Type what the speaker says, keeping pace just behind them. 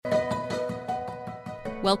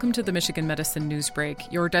Welcome to the Michigan Medicine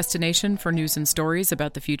Newsbreak, your destination for news and stories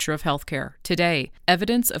about the future of healthcare. Today,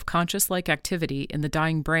 evidence of conscious-like activity in the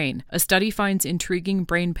dying brain. A study finds intriguing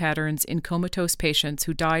brain patterns in comatose patients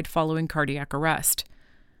who died following cardiac arrest.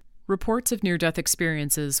 Reports of near-death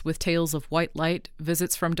experiences with tales of white light,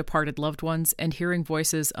 visits from departed loved ones, and hearing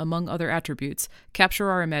voices, among other attributes,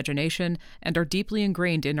 capture our imagination and are deeply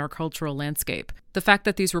ingrained in our cultural landscape. The fact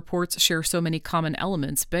that these reports share so many common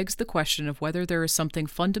elements begs the question of whether there is something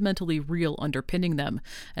fundamentally real underpinning them,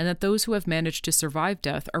 and that those who have managed to survive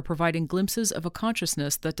death are providing glimpses of a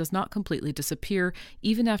consciousness that does not completely disappear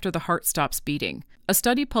even after the heart stops beating. A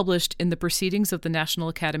study published in the Proceedings of the National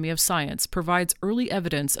Academy of Science provides early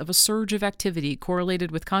evidence of a surge of activity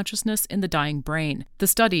correlated with consciousness in the dying brain. The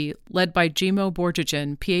study, led by Jimo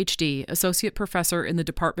Borjigin, Ph.D., Associate Professor in the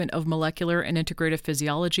Department of Molecular and Integrative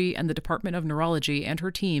Physiology and the Department of Neurology, and her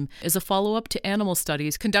team, is a follow-up to animal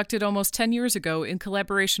studies conducted almost 10 years ago in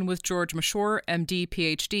collaboration with George Mashore, MD,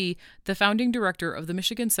 Ph.D., the founding director of the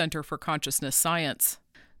Michigan Center for Consciousness Science.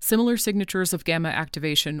 Similar signatures of gamma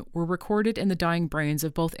activation were recorded in the dying brains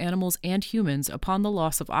of both animals and humans upon the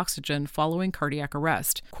loss of oxygen following cardiac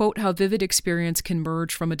arrest. Quote, how vivid experience can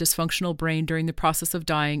merge from a dysfunctional brain during the process of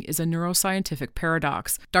dying is a neuroscientific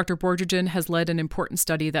paradox. Dr. Borjigin has led an important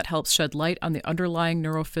study that helps shed light on the underlying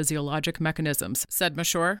neurophysiologic mechanisms, said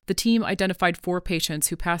Mashore. The team identified 4 patients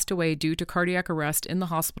who passed away due to cardiac arrest in the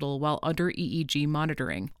hospital while under EEG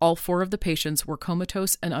monitoring. All 4 of the patients were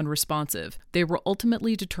comatose and unresponsive. They were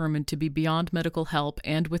ultimately determined to be beyond medical help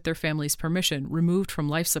and, with their family's permission, removed from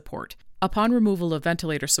life support. Upon removal of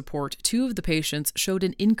ventilator support, 2 of the patients showed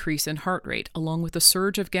an increase in heart rate, along with a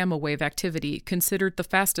surge of gamma wave activity, considered the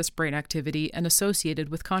fastest brain activity and associated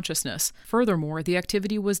with consciousness. Furthermore, the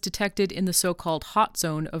activity was detected in the so-called hot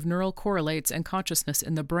zone of neural correlates and consciousness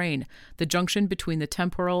in the brain, the junction between the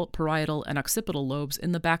temporal, parietal, and occipital lobes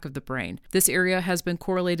in the back of the brain. This area has been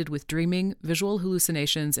correlated with dreaming, visual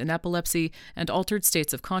hallucinations in epilepsy, and altered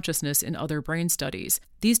states of consciousness in other brain studies.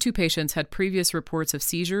 These 2 patients had previous reports of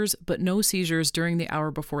seizures, but no seizures during the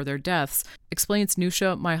hour before their deaths, explains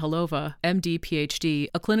Nusha Mihalova, MD, Ph.D.,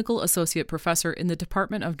 a clinical associate professor in the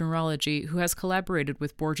Department of Neurology who has collaborated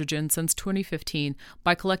with Borjigin since 2015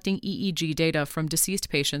 by collecting EEG data from deceased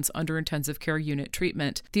patients under intensive care unit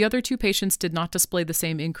treatment. The other 2 patients did not display the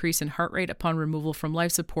same increase in heart rate upon removal from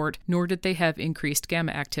life support, nor did they have increased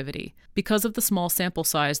gamma activity. Because of the small sample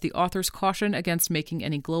size, the authors caution against making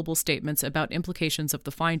any global statements about implications of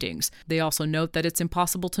the findings. They also note that it's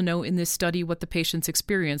impossible to know in this study what the patients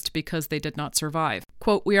experienced because they did not survive.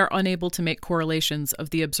 Quote, we are unable to make correlations of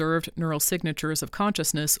the observed neural signatures of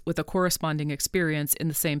consciousness with a corresponding experience in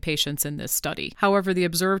the same patients in this study. However, the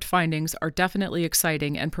observed findings are definitely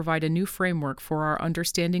exciting and provide a new framework for our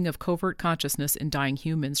understanding of covert consciousness in dying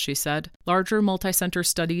humans, she said. Larger multi-center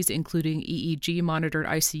studies, including EEG-monitored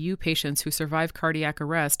ICU patients who survive cardiac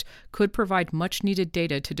arrest, could provide much-needed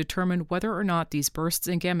data to determine whether or not these bursts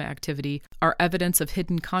in gamma activity are evidence of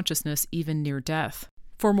hidden consciousness even near death.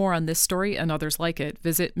 For more on this story and others like it,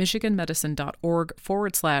 visit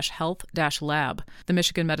michiganmedicine.org/health-lab. The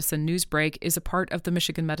Michigan Medicine Newsbreak is a part of the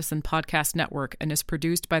Michigan Medicine Podcast Network and is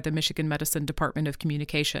produced by the Michigan Medicine Department of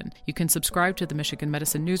Communication. You can subscribe to the Michigan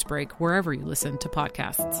Medicine Newsbreak wherever you listen to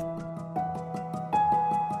podcasts.